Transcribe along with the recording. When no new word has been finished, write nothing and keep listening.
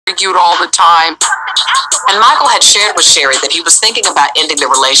argued all the time. And Michael had shared with Sherry that he was thinking about ending the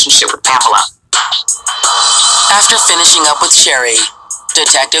relationship with Pamela. After finishing up with Sherry,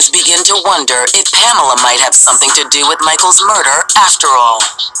 detectives begin to wonder if Pamela might have something to do with Michael's murder after all.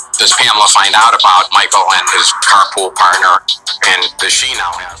 Does Pamela find out about Michael and his carpool partner, and does she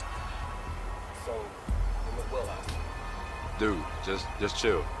now have? Dude, just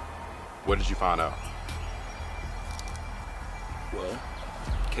chill. What did you find out? Well,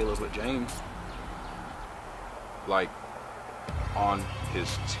 Kayla's with James. Like, on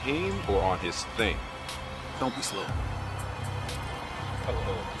his team or on his thing? Don't be slow.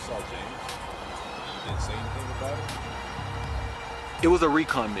 Hello, you saw James? You didn't say anything about it? It was a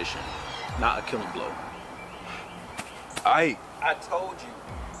recon mission, not a killing blow. I told you,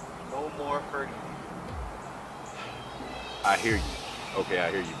 no more hurting. I hear you. Okay, I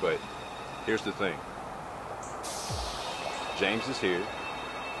hear you, but here's the thing. James is here,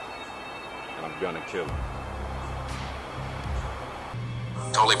 and I'm gonna kill him.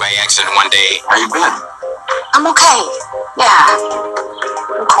 Totally by accident one day. How you been? I'm okay. Yeah.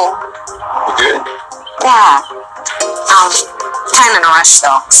 I'm cool. You good? Yeah. Kind of in a rush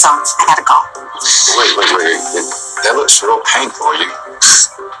though, so I gotta go. Wait. That looks real painful.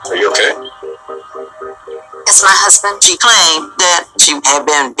 Are you okay? It's my husband. She claimed that she had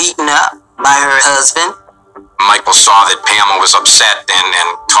been beaten up by her husband. Michael saw that Pamela was upset and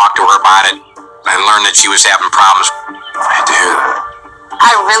talked to her about it and learned that she was having problems. I hate to hear that.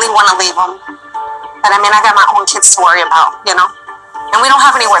 I really want to leave him. But I mean, I got my own kids to worry about, you know? And we don't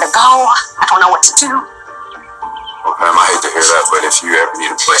have anywhere to go. I don't know what to do. Well, Pam, I hate to hear that, but if you ever need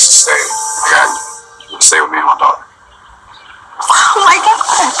a place to stay, I got you. You can stay with me and my daughter. Oh my God.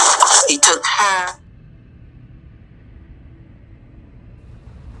 He took her.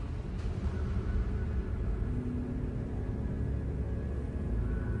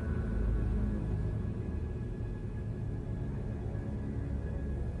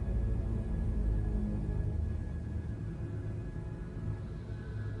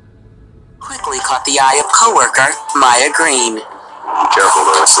 Quickly caught the eye of coworker Maya Green. Be careful,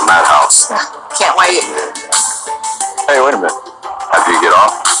 though. It's a madhouse. Can't wait. Hey, wait a minute. After you get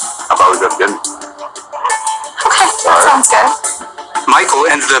off, how about we go to dinner? Okay, that sounds good. Michael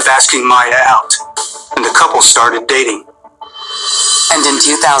ended up asking Maya out, and the couple started dating. And in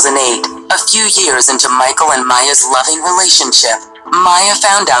 2008, a few years into Michael and Maya's loving relationship, Maya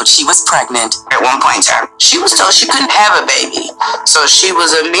found out she was pregnant. At one point in time, she was told she couldn't have a baby, so she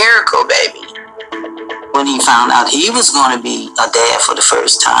was a miracle baby. When he found out he was going to be a dad for the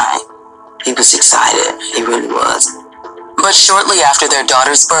first time, he was excited. He really was. But shortly after their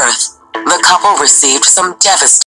daughter's birth, the couple received some devastating